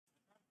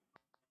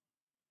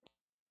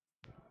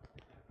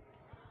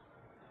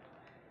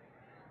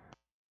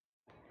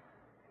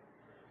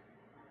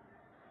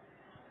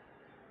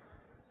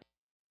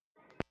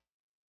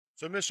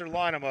So, Mr.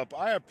 Line 'em Up,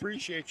 I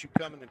appreciate you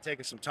coming and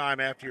taking some time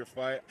after your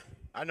fight.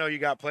 I know you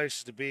got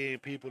places to be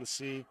and people to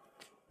see.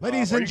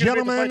 Ladies and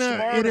gentlemen,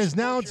 it is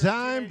now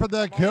time for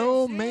the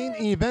co-main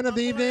event of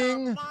the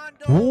evening.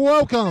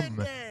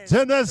 Welcome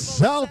to the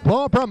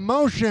Southpaw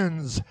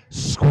Promotions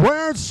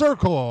Squared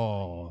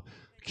Circle,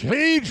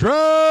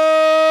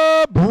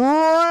 Kedra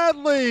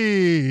Bradley.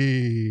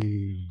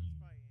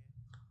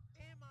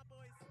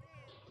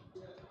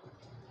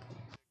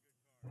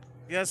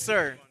 Yes,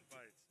 sir.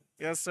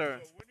 Yes,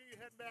 sir. When are you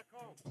heading back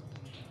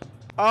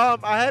home?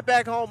 I head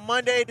back home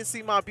Monday to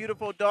see my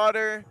beautiful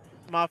daughter,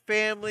 my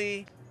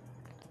family,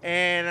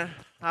 and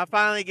I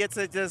finally get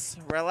to just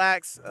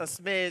relax a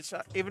smidge,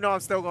 even though I'm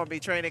still going to be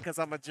training because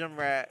I'm a gym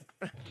rat.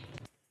 I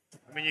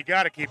mean, you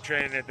got to keep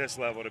training at this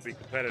level to be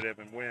competitive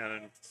and win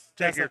and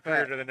take your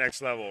career to the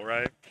next level,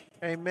 right?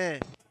 Amen.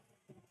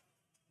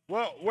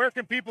 Well, where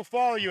can people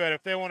follow you at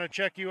if they want to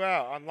check you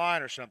out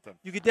online or something?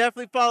 You can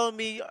definitely follow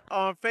me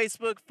on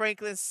Facebook,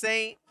 Franklin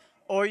Saint,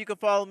 or you can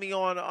follow me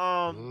on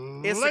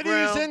Instagram.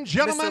 Ladies and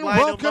gentlemen,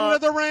 welcome to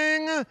the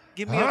ring.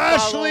 Give me a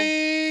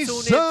Ashley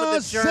follow. Tune in for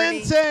the journey.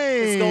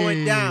 It's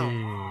going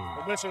down.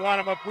 Well, Mr. Line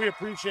 'em Up, we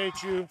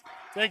appreciate you.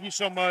 Thank you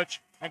so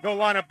much. And go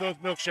line up those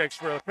milkshakes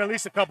for at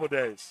least a couple of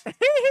days.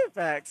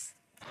 Facts.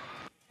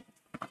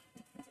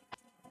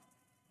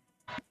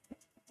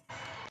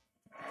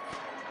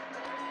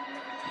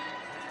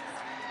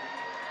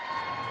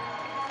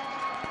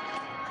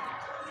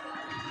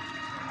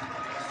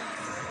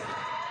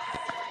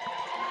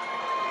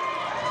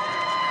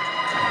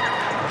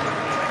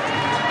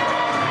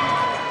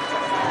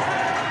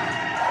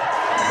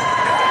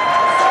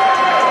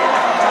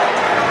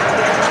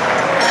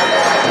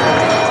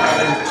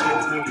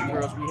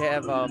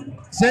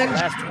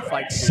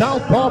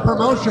 Southpaw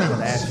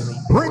Promotions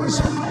brings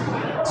main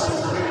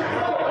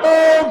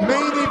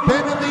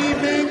event of the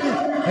evening,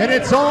 and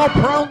it's all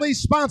proudly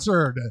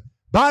sponsored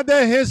by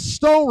the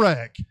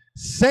historic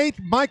St.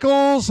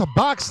 Michael's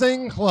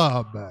Boxing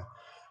Club.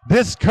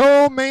 This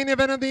co-main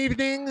event of the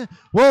evening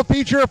will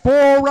feature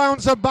 4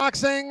 rounds of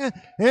boxing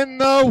in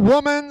the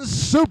women's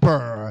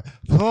super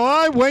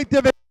flyweight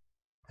division.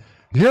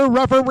 Your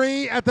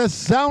referee at the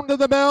sound of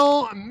the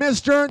bell,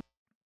 Mr.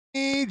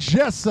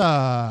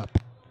 Jessup.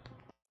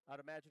 I'd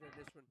imagine in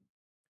this one,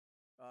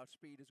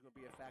 speed is going to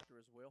be a factor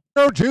as well.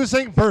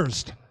 Introducing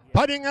first,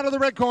 fighting out of the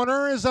red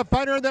corner is a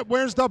fighter that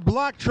wears the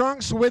black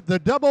trunks with the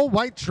double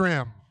white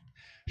trim.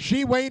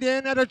 She weighed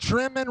in at a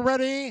trim and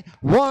ready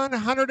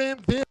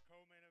 150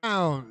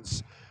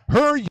 pounds.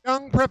 Her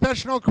young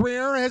professional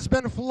career has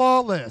been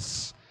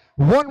flawless.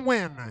 1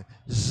 win,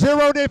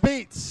 0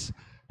 defeats.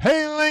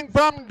 Hailing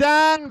from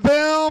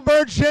Danville,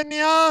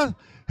 Virginia,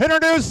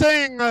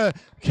 introducing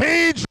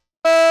Kedra.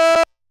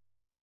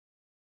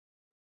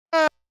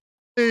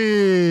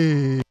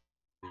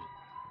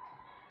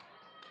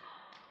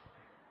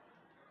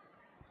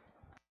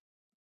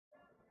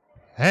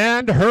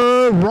 And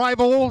her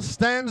rival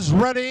stands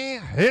ready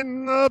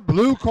in the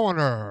blue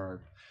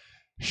corner.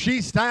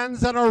 She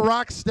stands at a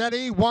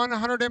rock-steady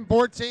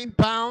 114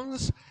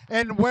 pounds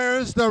and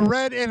wears the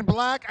red and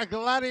black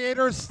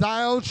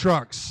gladiator-style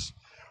trunks.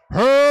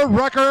 Her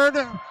record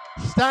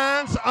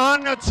stands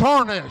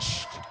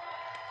untarnished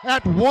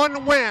at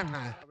 1 win,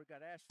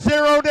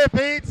 0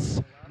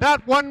 defeats,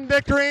 not 1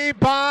 victory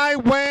by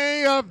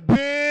way of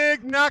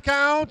big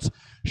knockout.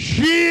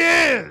 She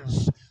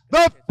is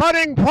the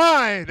fighting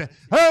pride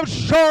of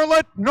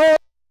Charlotte, North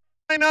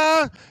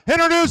Carolina,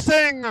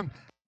 introducing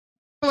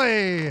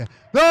the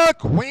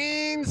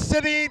Queen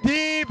City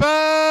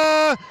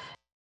Diva,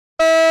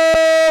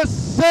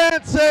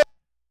 Sciscente.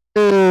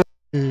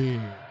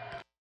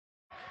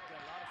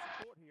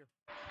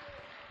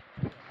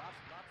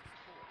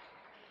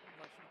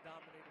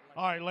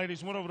 All right,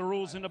 ladies, went over the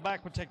rules in the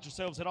back. Protect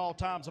yourselves at all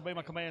times. Obey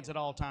my commands at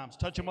all times.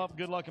 Touch them up,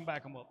 good luck, and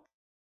back them up.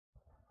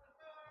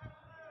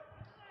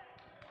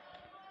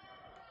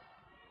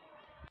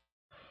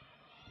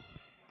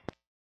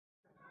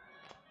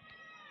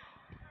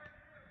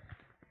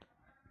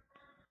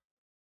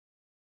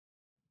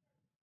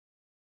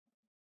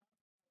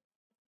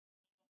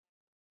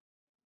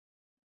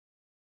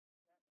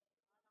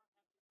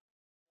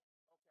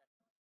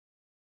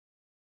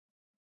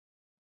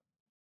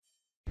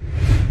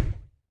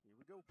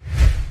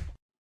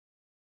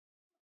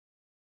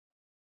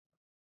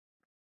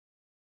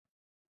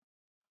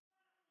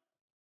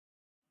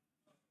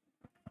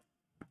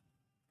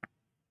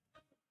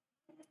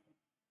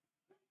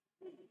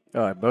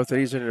 All right, both of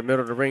these are in the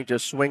middle of the ring,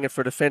 just swinging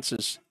for the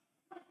fences.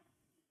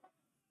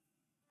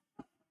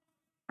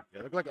 Yeah,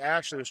 it looked like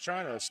Ashley was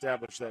trying to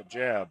establish that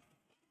jab.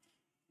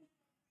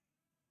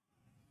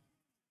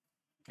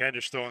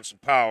 Kedra's throwing some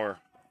power.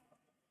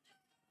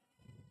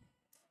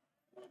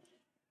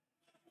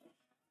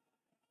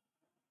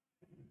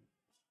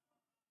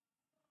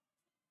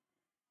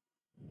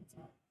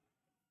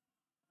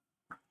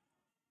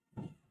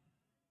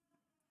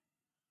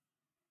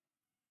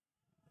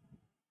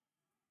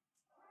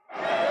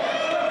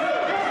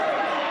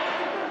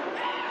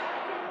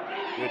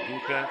 Good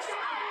defense.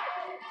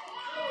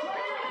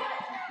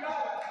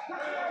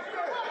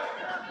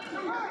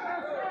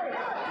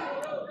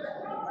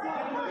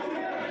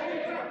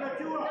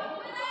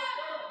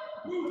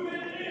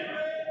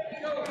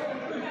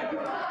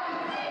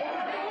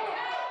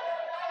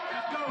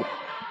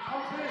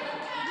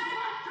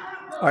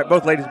 All right,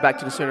 both ladies back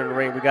to the center of the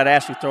ring. We got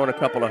Ashley throwing a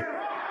couple of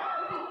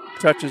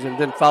touches and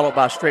then followed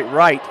by a straight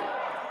right.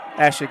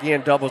 Ashley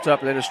again doubles up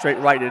and then a straight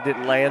right that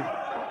didn't land.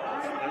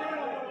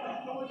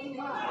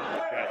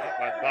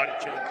 Body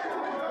check.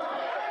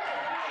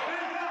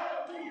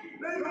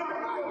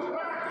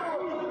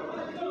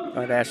 All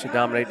right, Ashley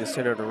dominated the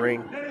center of the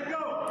ring.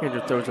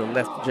 Kendra throws a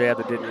left jab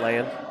that didn't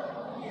land.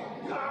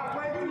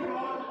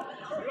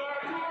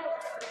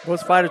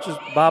 Both fighters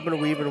just bobbing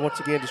and weaving, once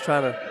again, just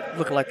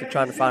looking like they're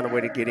trying to find a way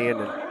to get in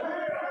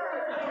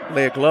and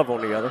lay a glove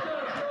on the other.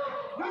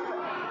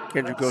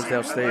 Kendra goes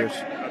downstairs.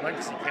 I'd like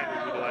to see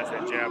Kendra utilize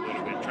that jab a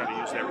little bit, try to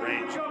use that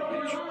range.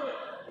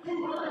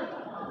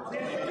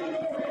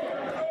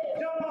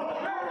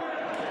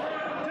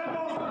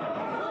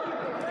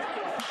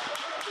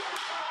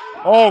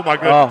 Oh, my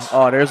goodness.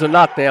 Oh, there's a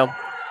knockdown.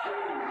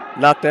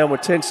 Knockdown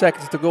with 10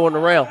 seconds to go in the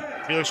round.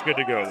 He looks good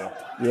to go, though.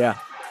 Yeah.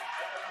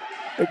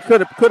 It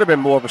could have been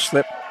more of a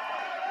slip.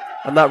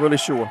 I'm not really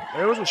sure.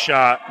 It was a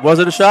shot. Was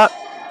it a shot?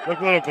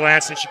 Looked a little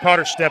glancing. She caught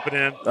her stepping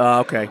in.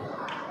 Okay.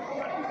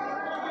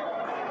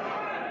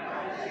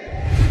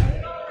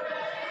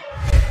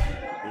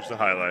 Here's the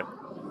highlight.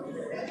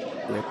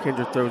 Yeah,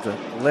 Kendra throws a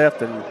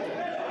left and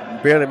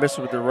barely misses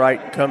with the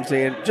right. Comes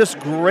in, just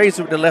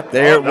grazes with the left.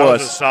 There it was. That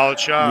was a solid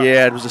shot.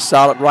 Yeah, it was a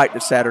solid right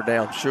that sat her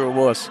down. Sure it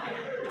was.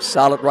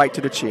 Solid right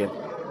to the chin.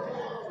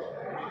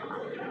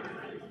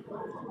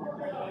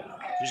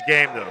 She's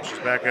game, though. She's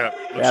back up.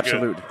 Looks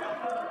Absolutely.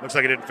 Good. Looks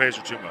like it didn't phase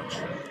her too much.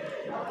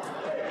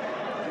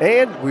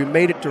 And we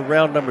made it to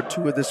round number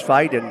 2 of this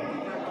fight, and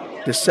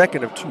the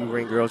second of 2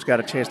 ring girls got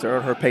a chance to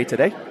earn her pay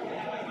today.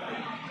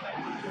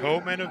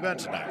 Co-main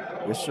event tonight.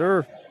 Yes,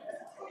 sir.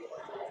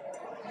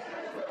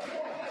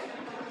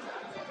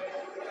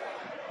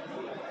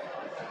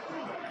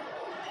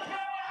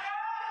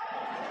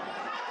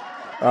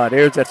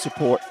 There's that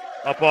support.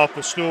 Up off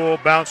the stool,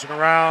 bouncing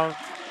around.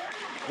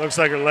 Looks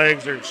like her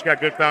legs she's got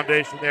good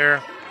foundation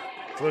there.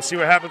 So let's see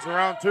what happens in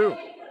round 2.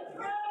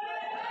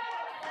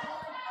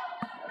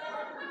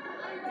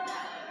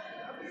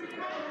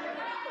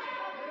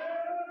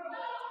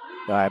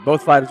 All right,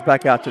 both fighters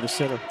back out to the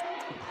center.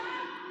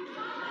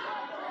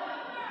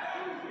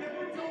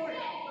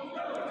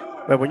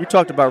 But when you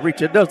talked about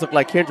reach, it does look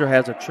like Kendra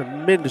has a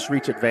tremendous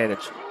reach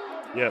advantage.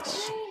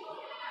 Yes.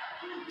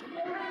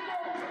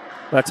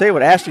 But I tell you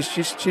what, Ashley,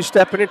 she's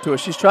stepping into it.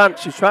 She's trying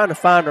to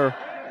find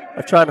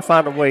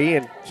her way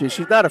in.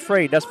 She's not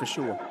afraid, that's for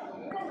sure.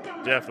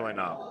 Definitely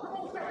not.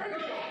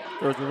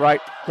 Throws the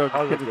right, throws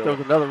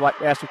another right.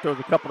 Ashley throws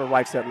a couple of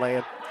rights that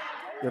land.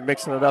 They're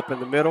mixing it up in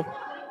the middle.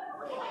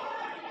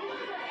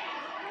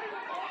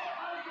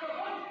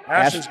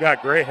 Ashley's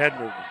got great head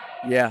movement.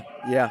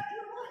 Yeah.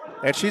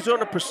 And she's on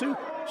the pursuit.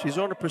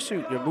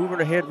 You're moving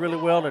her head really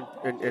well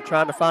and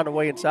trying to find a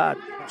way inside.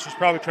 She's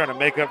probably trying to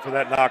make up for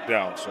that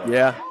knockdown. So.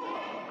 Yeah.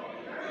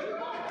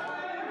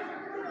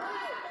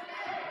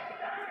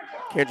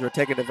 Kendra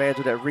taking advantage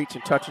of that reach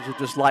and touches her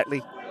just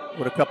lightly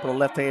with a couple of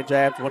left-hand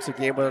jabs. Once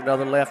again with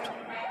another left.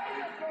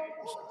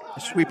 A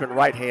sweeping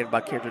right hand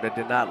by Kendra that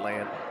did not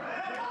land.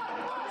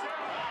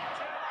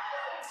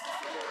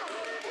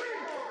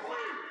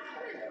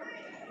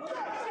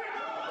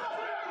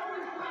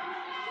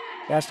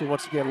 Ashley,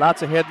 once again,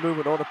 lots of head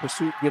movement on the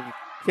pursuit, giving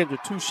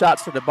Kendra 2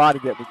 shots to the body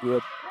that were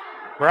good.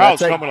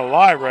 Crowd's coming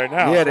alive right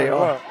now. Yeah, they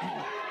are.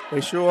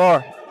 They sure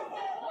are.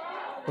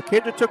 But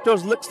Kendra took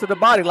those licks to the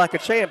body like a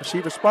champ.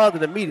 She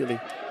responded immediately.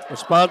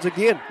 Responds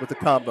again with the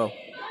combo.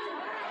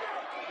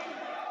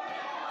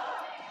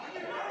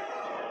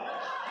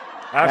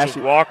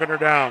 Ashley's walking her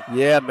down.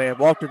 Yeah, man.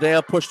 Walked her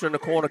down, pushed her in the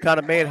corner, kind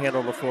of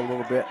manhandled her for a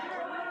little bit.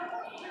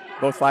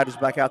 Both fighters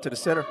back out to the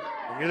center.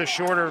 When you're a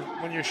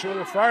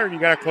shorter fighter, you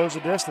got to close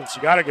the distance.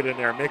 You got to get in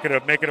there and make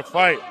it a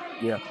fight.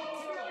 Yeah.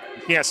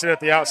 You can't sit at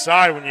the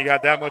outside when you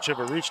got that much of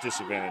a reach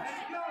disadvantage.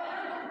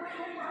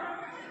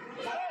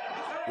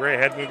 Great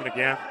head movement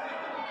again.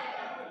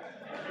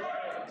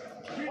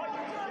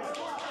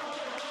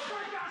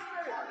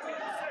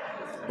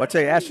 But I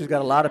tell you, Ashley's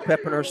got a lot of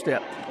pep in her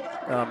step.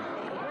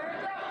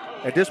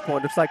 At this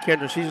point, it's like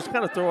Kendra, she's just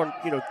kind of throwing,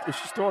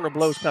 she's throwing her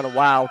blows kind of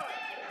wild.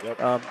 Yep.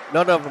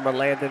 None of them are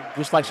landing,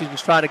 just like she's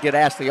just trying to get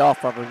Ashley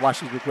off of her while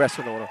she's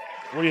regressing on her.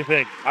 What do you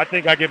think? I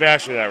think I give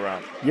Ashley that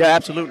round. Yeah,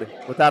 absolutely.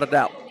 Without a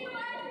doubt.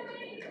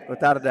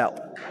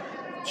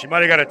 She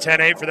might have got a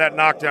 10-8 for that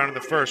knockdown in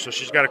the first, so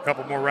she's got a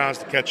couple more rounds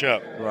to catch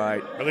up.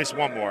 Right. At least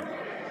one more.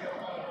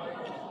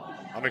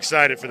 I'm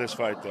excited for this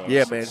fight, though.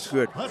 Yeah, man, it's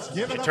good.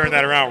 She turned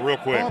that around real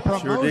quick.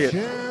 Sure did.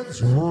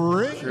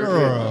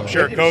 I'm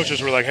sure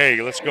coaches were like,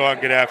 hey, let's go out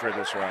and get after it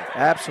this round.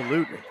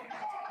 Absolutely.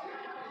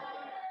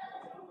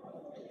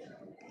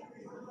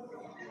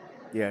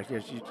 Yeah,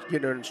 she's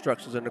getting her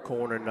instructions in the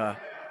corner and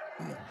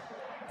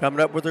coming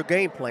up with her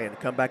game plan to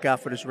come back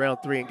out for this round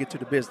 3 and get to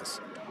the business.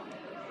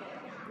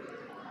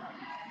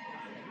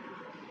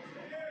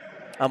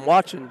 I'm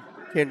watching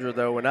Kendra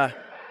though,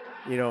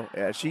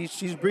 and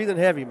she's breathing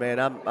heavy, man.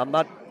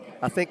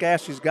 I think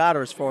Ashley's got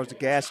her as far as the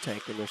gas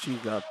tank, and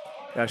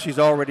Now she's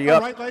already All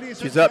up. right, ladies and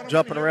She's up, gentlemen,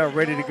 jumping here around, we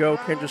ready to go.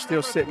 go. Kendra's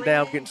still sitting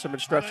down, getting some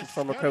instructions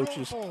from her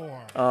coaches.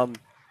 Schedule 4.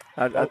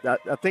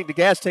 I think the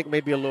gas tank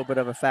may be a little bit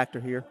of a factor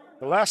here.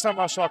 The last time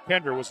I saw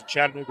Kedra was in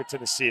Chattanooga,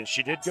 Tennessee, and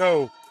she did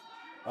go.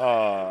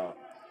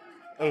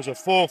 It was a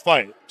full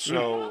fight,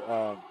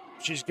 so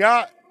she's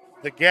got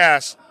the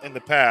gas in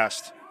the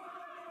past.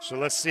 So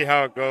let's see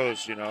how it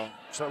goes. You know,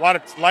 so a lot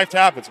of life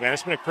happens, man.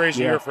 It's been a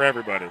crazy year for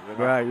everybody. You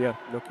know? Right? Yeah,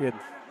 no kidding.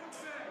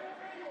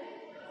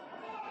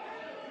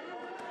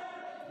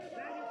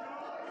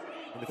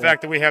 And the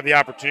fact that we have the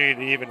opportunity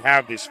to even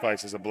have these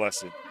fights is a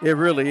blessing. It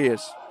really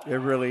is. It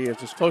really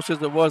is. As close as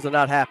it was to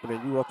not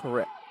happening, you are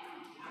correct.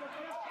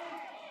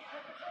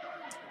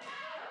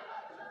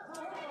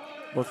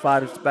 Both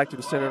fighters back to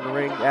the center of the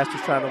ring.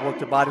 Astor's trying to work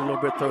the body a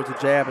little bit, throws a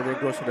jab, and then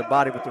goes to the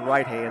body with the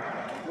right hand.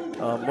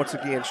 Once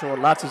again,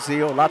 showing lots of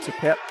zeal, lots of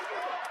pep,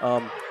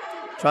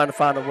 trying to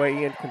find a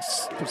way in,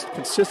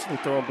 consistently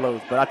throwing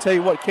blows. But I tell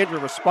you what, Kedra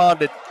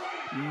responded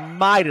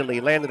mightily,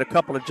 landed a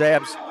couple of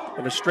jabs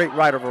and a straight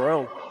right of her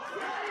own.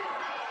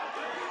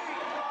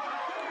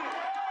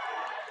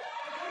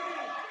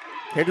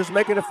 Kedra's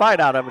making a fight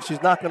out of it.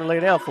 She's not going to lay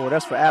down for it.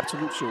 That's for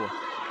absolute sure.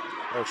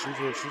 Oh, she's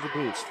a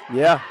beast.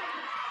 Yeah.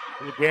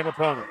 She's a game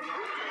opponent.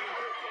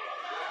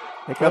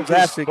 Here comes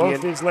Ashley again.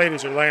 Both these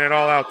ladies are laying it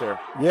all out there.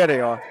 Yeah,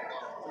 they are.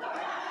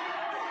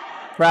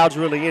 Crowd's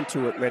really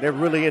into it, man. They're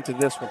really into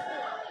this one.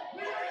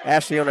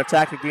 Ashley on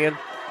attack again.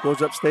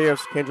 Goes upstairs.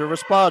 Kendra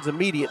responds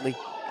immediately.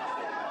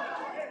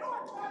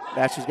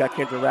 Ashley's got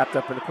Kendra wrapped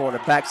up in the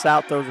corner. Backs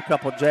out, throws a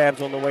couple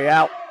jabs on the way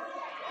out.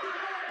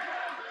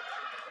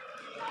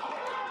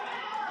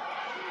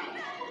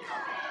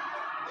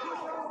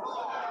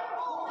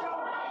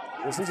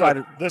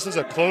 This is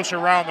a closer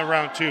round than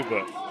round 2,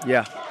 but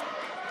yeah.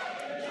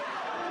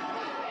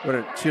 What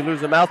did she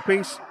lose the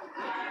mouthpiece?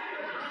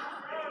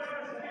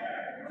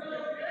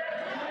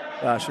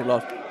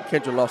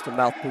 Kendra lost the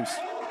mouthpiece.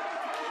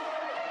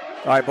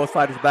 All right, both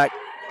fighters back.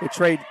 They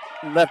trade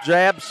left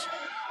jabs.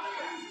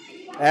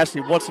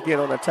 Ashley once again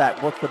on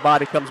attack. Works the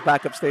body, comes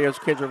back upstairs.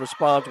 Kendra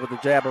responds with a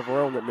jab of her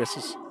own that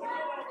misses.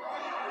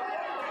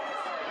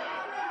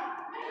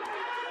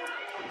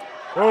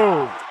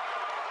 Oh.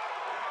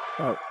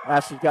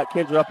 Ashley's got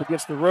Kendra up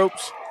against the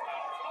ropes.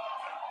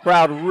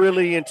 Crowd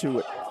really into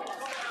it.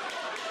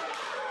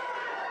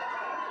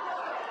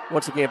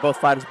 Once again, both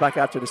fighters back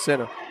out to the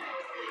center.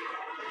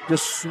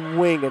 Just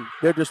swinging.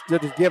 They're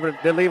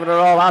leaving it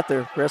all out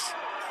there, Chris.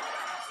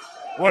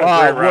 What a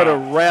great round. What a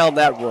round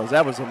that was.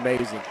 That was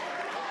amazing.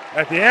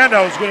 At the end,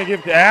 I was going to give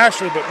it to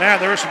Ashley, but man,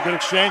 there were some good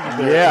exchanges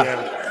there.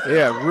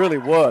 Yeah, it really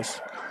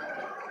was.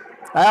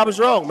 I was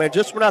wrong, man.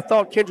 Just when I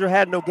thought Kendra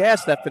had no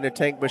gas left in the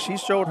tank, but she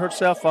showed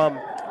herself.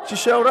 She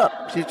showed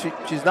up.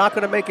 She's not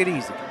going to make it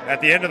easy.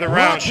 At the end of the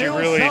round, she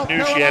really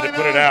knew she had to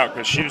put it out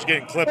because she was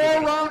getting clipped.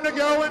 4 rounds to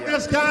go in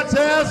this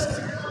contest.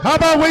 How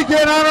about we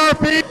get on our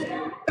feet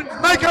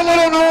and make a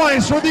little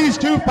noise for these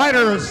two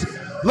fighters?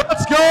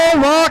 Let's go,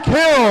 Rock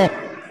Hill.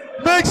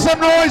 Make some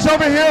noise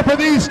over here for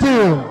these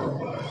two.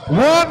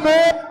 One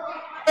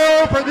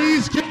more for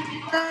these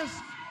kickers.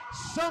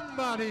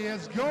 Somebody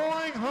is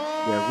going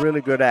home. Yeah,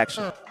 really good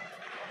action.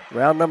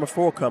 Round number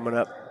 4 coming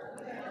up.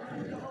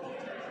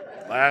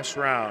 Last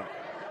round.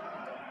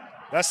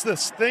 That's the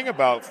thing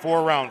about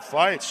 4-round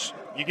fights.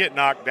 You get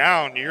knocked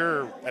down,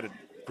 you're at a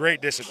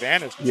great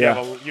disadvantage.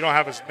 Yeah. You don't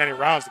have as many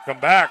rounds to come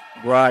back.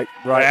 Right.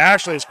 But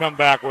Ashley's come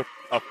back with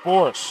a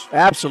force.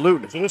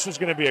 Absolutely. So this is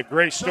going to be a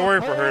great story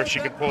for her if she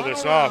can pull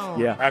this off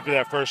after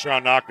that first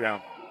round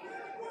knockdown.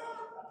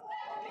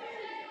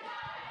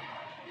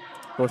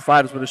 Both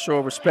fighters with a show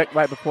of respect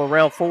right before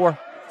round 4.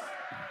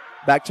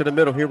 Back to the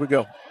middle. Here we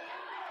go.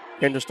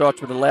 Kendra starts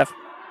with the left.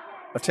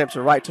 Attempts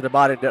a right to the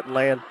body. Doesn't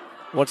land.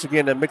 Once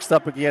again, they're mixed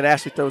up again.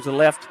 Ashley throws the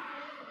left.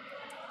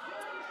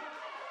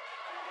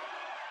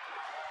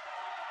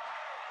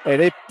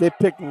 And they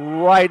picked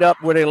right up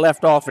where they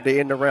left off at the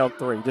end of round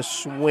 3.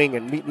 Just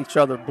swinging, meeting each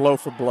other blow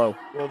for blow.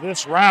 Well,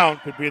 this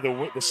round could be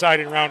the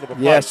deciding round of the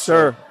fight. Yes,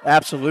 sir. So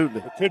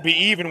absolutely. It could be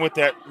even with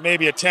that,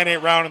 maybe a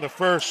 10-8 round in the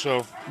first.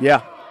 So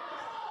yeah.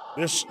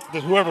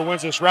 Whoever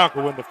wins this round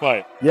could win the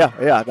fight. Yeah,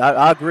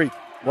 I agree,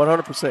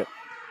 100%.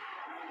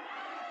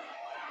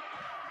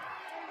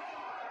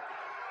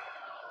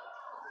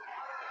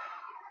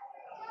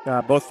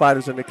 Both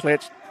fighters in the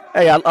clinch.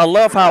 Hey, I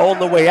love how on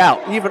the way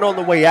out, even on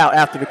the way out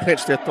after the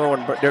clinch, they're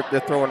throwing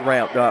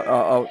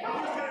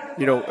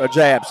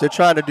jabs. They're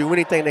trying to do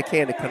anything they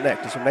can to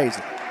connect. It's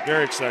amazing.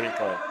 Very exciting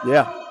fight.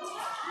 Yeah.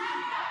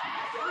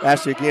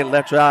 Ashley again,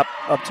 left jab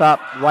up top,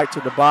 right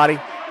to the body.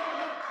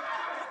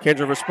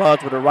 Kendra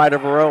responds with a right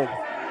of her own.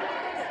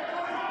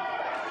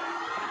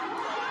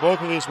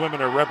 Both of these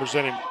women are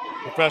representing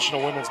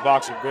professional women's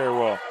boxing very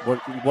well.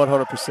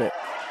 100%.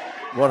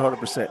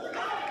 100%.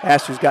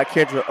 Ashley's got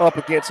Kendra up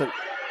against and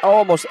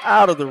almost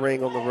out of the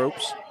ring on the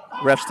ropes.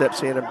 Ref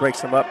steps in and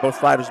breaks them up. Both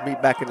fighters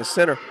meet back in the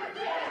center.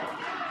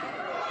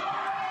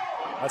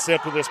 I'd say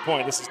up to this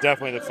point, this is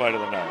definitely the fight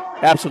of the night.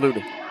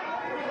 Absolutely.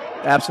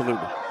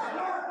 Absolutely.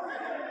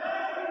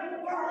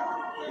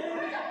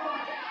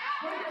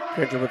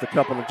 Kedra with a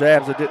couple of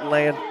jabs that didn't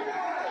land.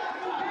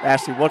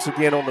 Ashley once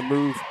again on the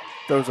move.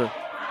 Throws a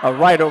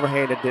right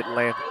overhand that didn't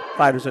land.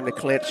 Fighters in the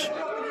clinch.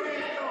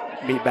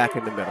 Meet back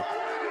in the middle.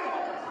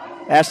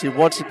 Ashley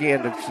once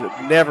again, it's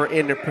never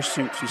in the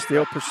pursuit. She's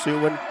still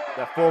pursuing.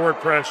 That forward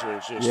pressure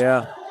is just.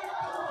 Yeah.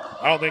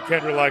 I don't think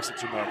Kedra likes it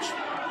too much.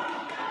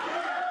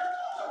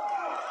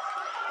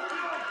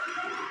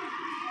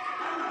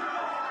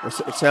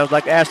 It sounds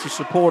like Ashley's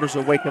supporters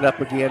are waking up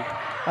again,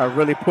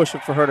 really pushing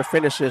for her to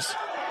finish this.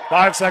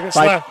 5 seconds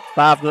left.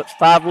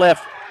 Five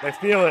left. They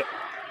feel it.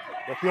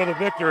 They feel the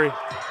victory.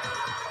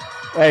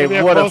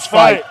 Hey, what a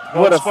fight.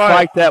 What a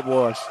fight that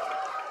was.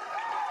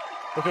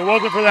 If it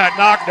wasn't for that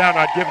knockdown,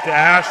 I'd give it to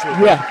Ashley.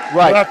 Yeah,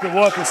 right. We'll have to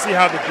look and see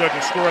how the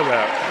judges score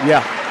that.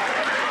 Yeah.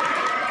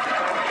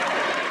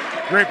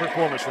 Great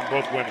performance from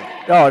both women.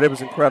 Oh, it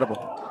was incredible.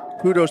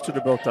 Kudos to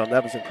the both of them.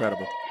 That was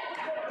incredible.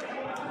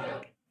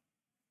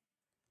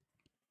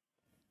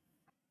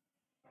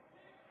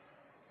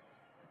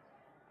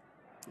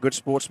 Good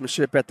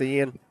sportsmanship at the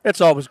end. It's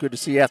always good to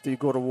see after you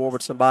go to war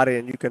with somebody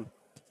and you can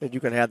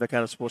have that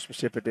kind of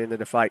sportsmanship at the end of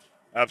the fight.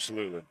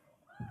 Absolutely.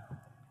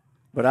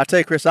 But I tell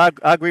you, Chris, I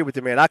agree with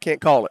you, man. I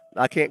can't call it.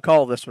 I can't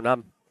call this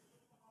one.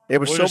 It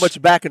was so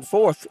much back and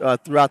forth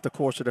throughout the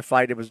course of the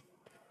fight.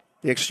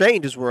 The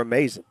exchanges were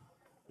amazing.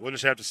 We'll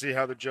just have to see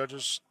how the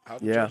judges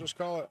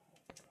call it.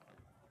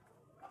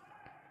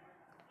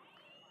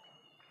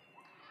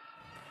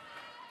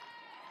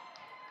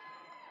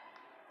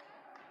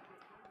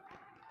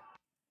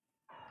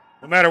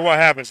 No matter what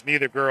happens,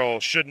 neither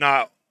girl should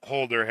not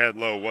hold their head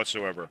low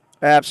whatsoever.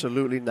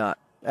 Absolutely not.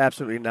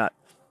 Absolutely not.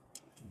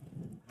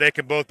 They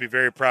can both be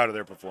very proud of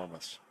their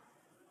performance.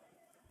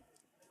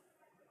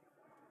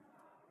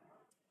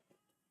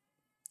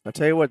 I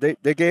tell you what,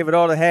 they gave it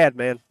all they had,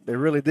 man. They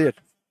really did.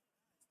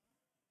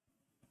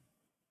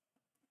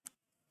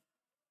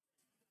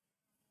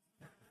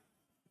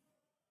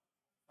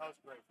 That was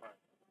a great fight.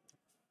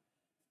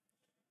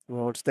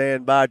 We're on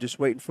standby, just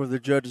waiting for the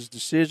judge's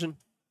decision.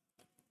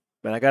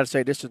 Man, I got to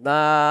say, this is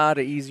not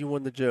an easy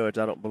one to judge,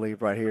 I don't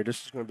believe, right here.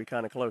 This is going to be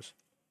kind of close.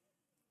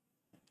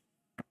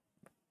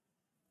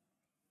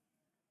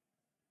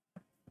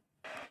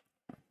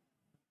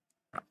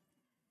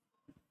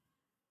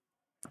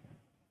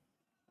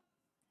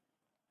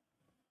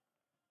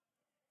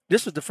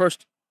 Is this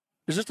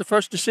the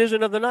first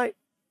decision of the night?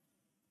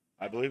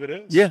 I believe it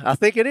is. Yeah, I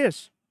think it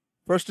is.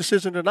 First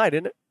decision of the night,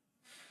 isn't it?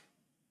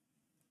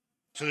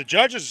 So the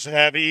judges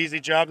have an easy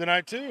job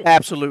tonight, too.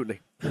 Absolutely.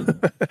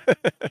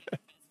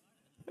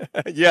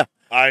 Yeah.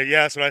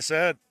 That's what I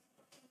said.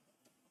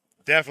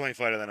 Definitely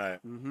fight of the night.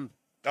 Mm-hmm.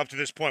 Up to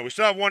this point. We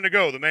still have one to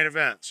go, the main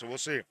event, so we'll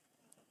see.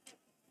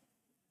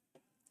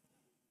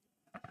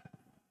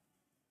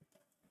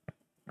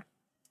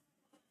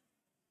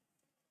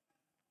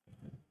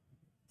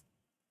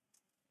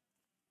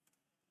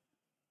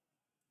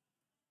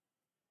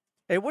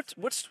 Hey, what's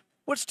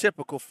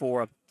typical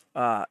for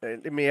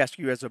let me ask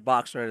you as a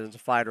boxer and as a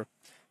fighter,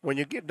 when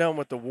you get done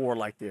with the war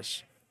like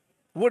this,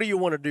 what do you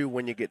want to do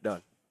when you get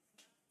done?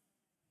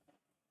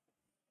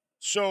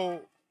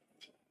 So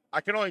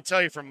I can only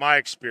tell you from my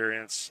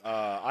experience,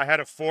 I had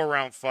a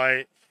 4-round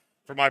fight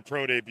for my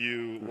pro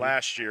debut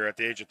last year at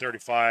the age of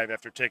 35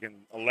 after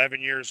taking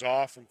 11 years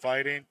off from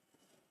fighting.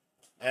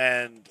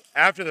 And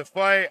after the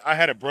fight, I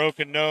had a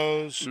broken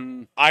nose.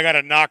 I got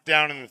a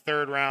knockdown in the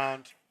 3rd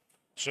round.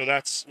 So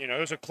that's, it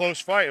was a close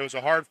fight. It was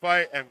a hard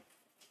fight. And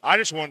I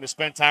just wanted to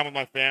spend time with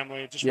my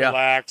family, just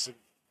relax and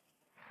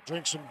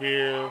drink some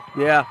beer.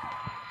 Yeah.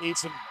 Eat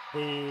some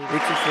food.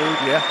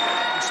 Yeah.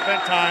 Just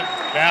spend time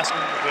basking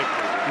in the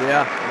victory.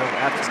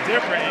 Yeah. It's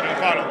different,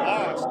 if I'd have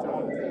lost, it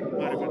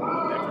might have been a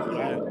little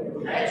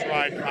different. I was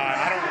riding high.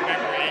 I don't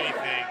remember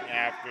anything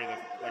after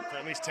for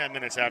at least 10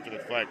 minutes after the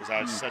fight because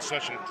I was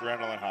such an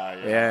adrenaline high.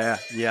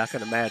 Yeah, I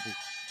can imagine.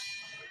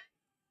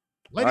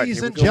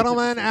 Ladies and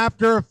gentlemen,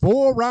 after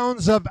 4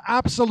 rounds of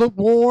absolute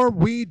war,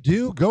 we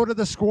do go to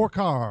the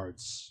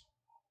scorecards.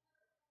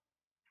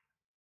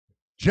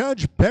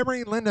 Judge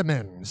Barry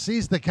Lindemann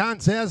sees the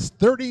contest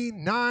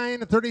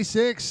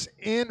 39-36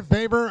 in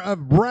favor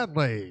of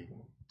Bradley.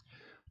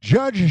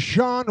 Judge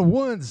Sean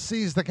Woods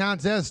sees the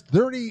contest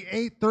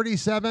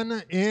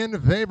 38-37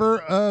 in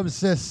favor of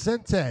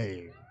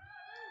Sciscente.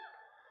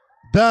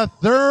 The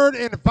third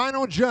and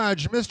final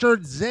judge, Mr.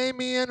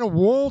 Damian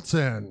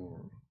Walton.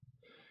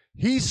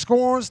 He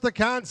scores the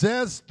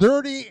contest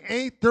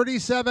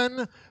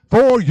 38-37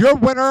 for your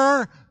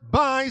winner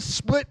by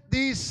split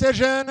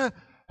decision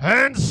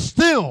and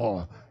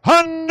still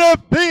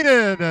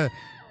undefeated,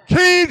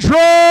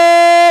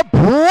 Kedra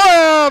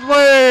Bradley.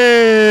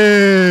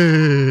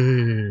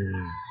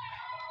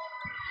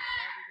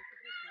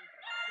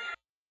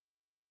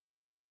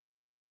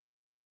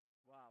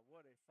 Wow,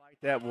 what a fight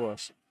that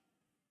was.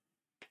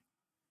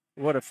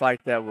 What a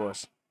fight that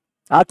was.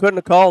 I couldn't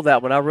have called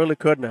that one. I really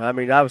couldn't have. I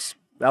mean, I was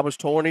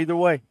torn either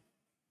way.